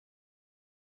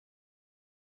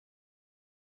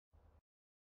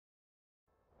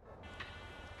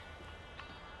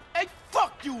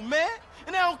fuck you, man.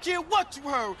 And I don't care what you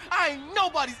heard. I ain't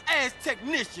nobody's ass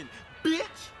technician,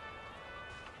 bitch.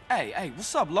 Hey,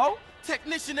 what's up, Lo?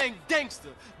 Technician ain't gangster.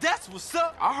 That's what's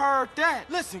up. I heard that.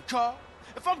 Listen, Carl,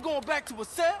 if I'm going back to a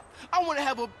cell, I want to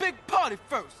have a big party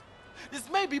first. This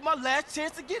may be my last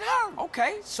chance to get hurt.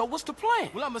 Okay, so what's the plan?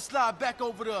 Well, I'ma slide back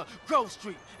over to Grove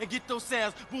Street and get those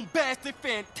sounds bombastic,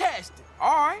 fantastic.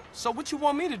 All right, so what you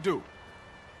want me to do?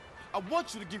 I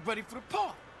want you to get ready for the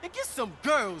party and get some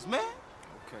girls, man.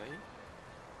 Okay.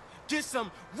 Get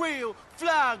some real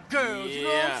fly girls, you know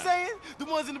what I'm saying? The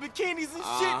ones in the bikinis and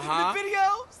shit in the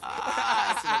videos.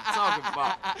 That's what I'm talking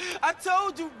about. I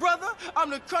told you, brother, I'm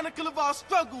the chronicle of our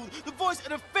struggles, the voice of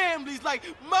the families like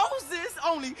Moses,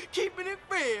 only keeping it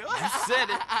real. You said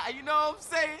it. You know what I'm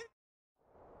saying?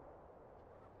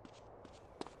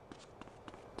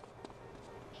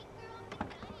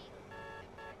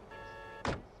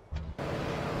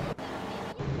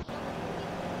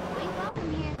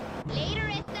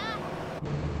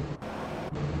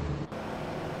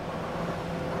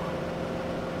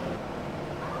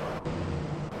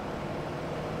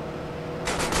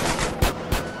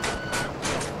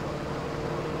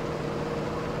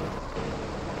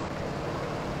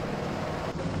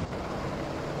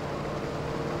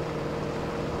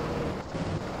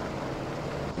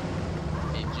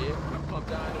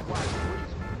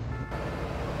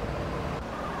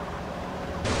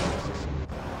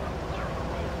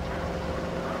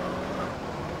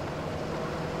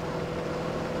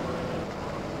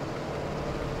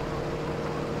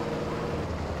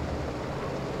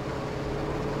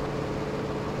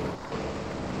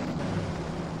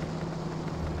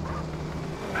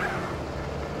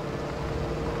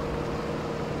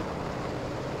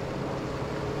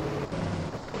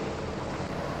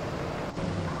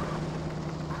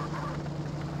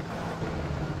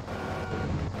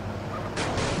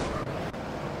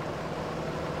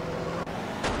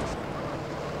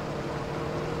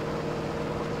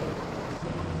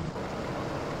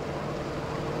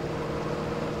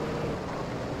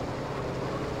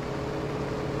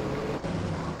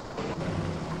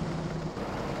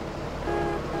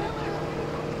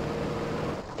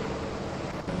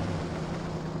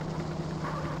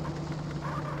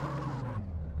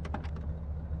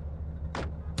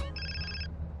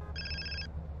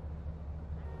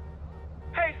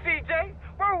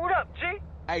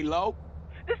 Hey, Lo.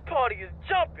 This party is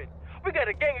jumping. We got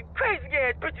a gang of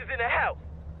crazy-ass bitches in the house.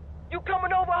 You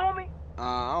coming over, homie?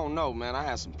 I don't know, man. I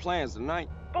had some plans tonight.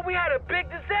 But we had a big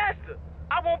disaster.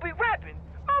 I won't be rapping.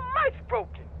 My mic's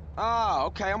broken. Ah,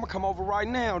 okay. I'm gonna come over right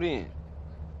now, then.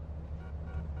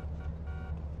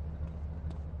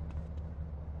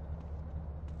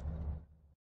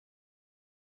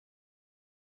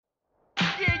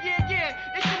 Yeah.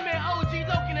 It's your man OG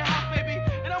Loke in the house, baby.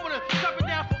 And I wanna drop it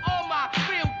down for all my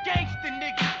real gangster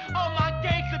niggas. All my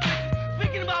gangster bitches.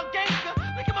 Speaking about gangster,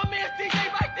 look at my man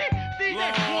CJ right there.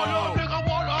 CJ, one up, nigga,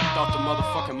 one up. Thought the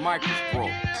motherfucking mic was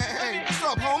broke. Hey, what's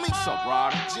up, homie? What's up,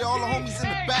 Ryder? Gee, all the homies in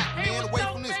the back, man, away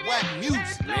from this whack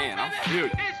music. Man, I feel you.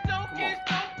 Come on.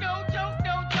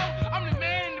 I'm the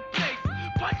man in the place.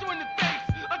 Punch you in the face.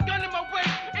 A gun in my waist.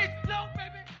 It's low,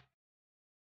 baby.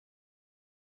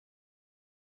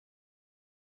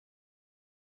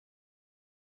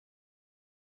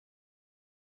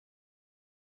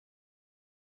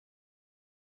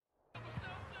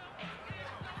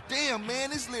 Damn,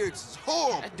 man, this lyrics is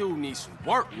horrible. That dude needs some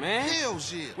work, man. Hell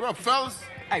yeah. What up, fellas?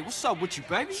 Hey, what's up with you,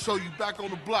 baby? So you back on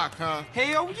the block, huh?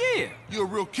 Hell yeah. You a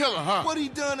real killer, huh? What he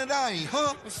done that I ain't,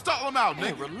 huh? Let's stall him out,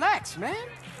 Hey, nigga. relax, man.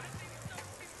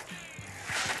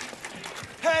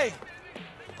 Hey,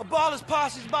 a baller's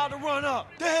posse's about to run up.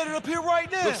 They're headed up here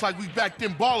right now. Looks like we backed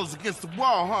them ballers against the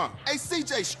wall, huh? Hey,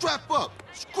 CJ, strap up.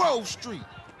 It's Grove Street.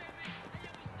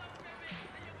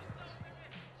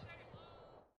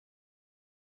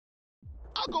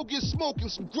 I'll go get smoking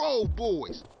some Grove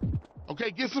boys. Okay,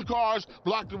 get some cars,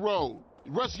 block the road.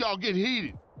 The rest of y'all get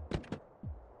heated.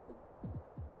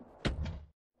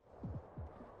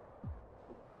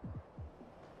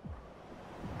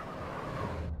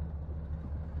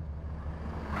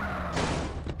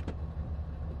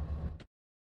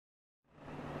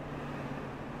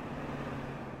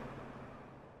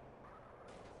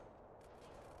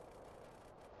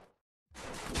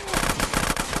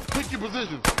 Pick your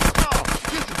positions. Oh,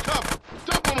 get some cover.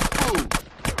 Jump on the fool.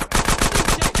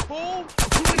 DJ, fool.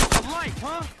 You need some life,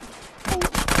 huh?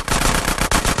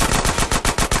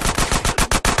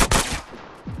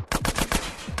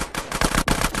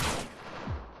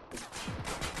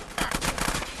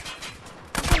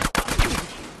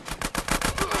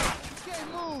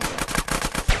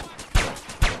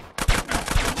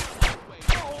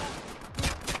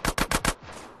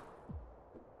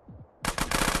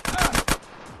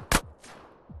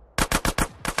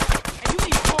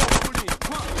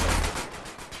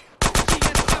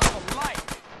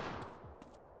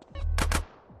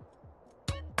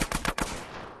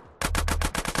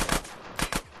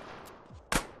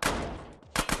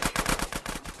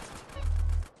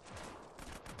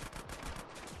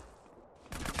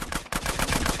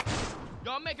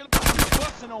 I'm making a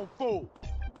busting on fool.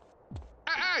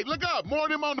 Hey, look up. More of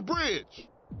them on the bridge.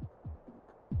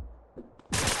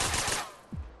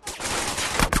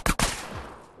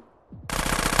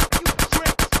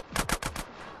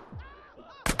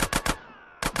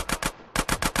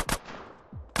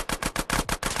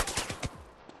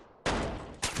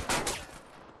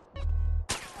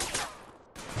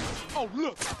 Oh,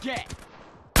 look, Jack.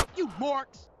 You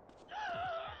marks.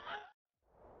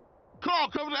 Carl,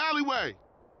 cover the alleyway.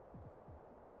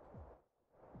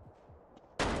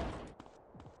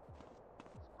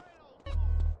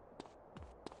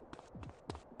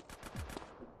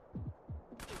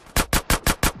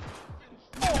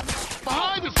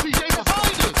 Behind us, CJ,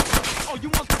 behind us! Oh, you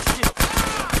want to get...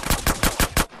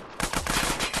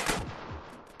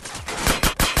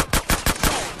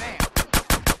 Oh, man.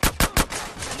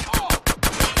 Oh!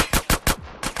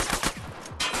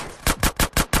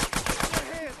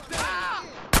 Ah!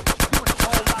 You in a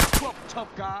whole lot of trouble,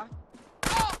 tough guy.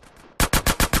 Oh!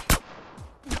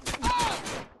 Oh!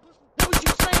 What was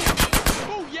you saying?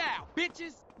 Booyah,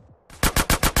 bitches!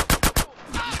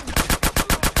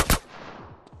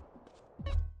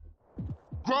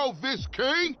 Grove this,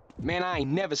 King. Man, I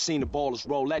ain't never seen the ballers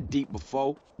roll that deep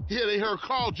before. Yeah, they heard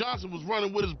Carl Johnson was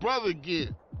running with his brother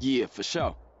again. Yeah, for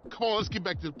sure. Come on, let's get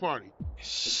back to the party.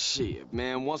 Shit,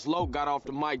 man, once Lo got off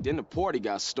the mic, then the party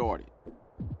got started.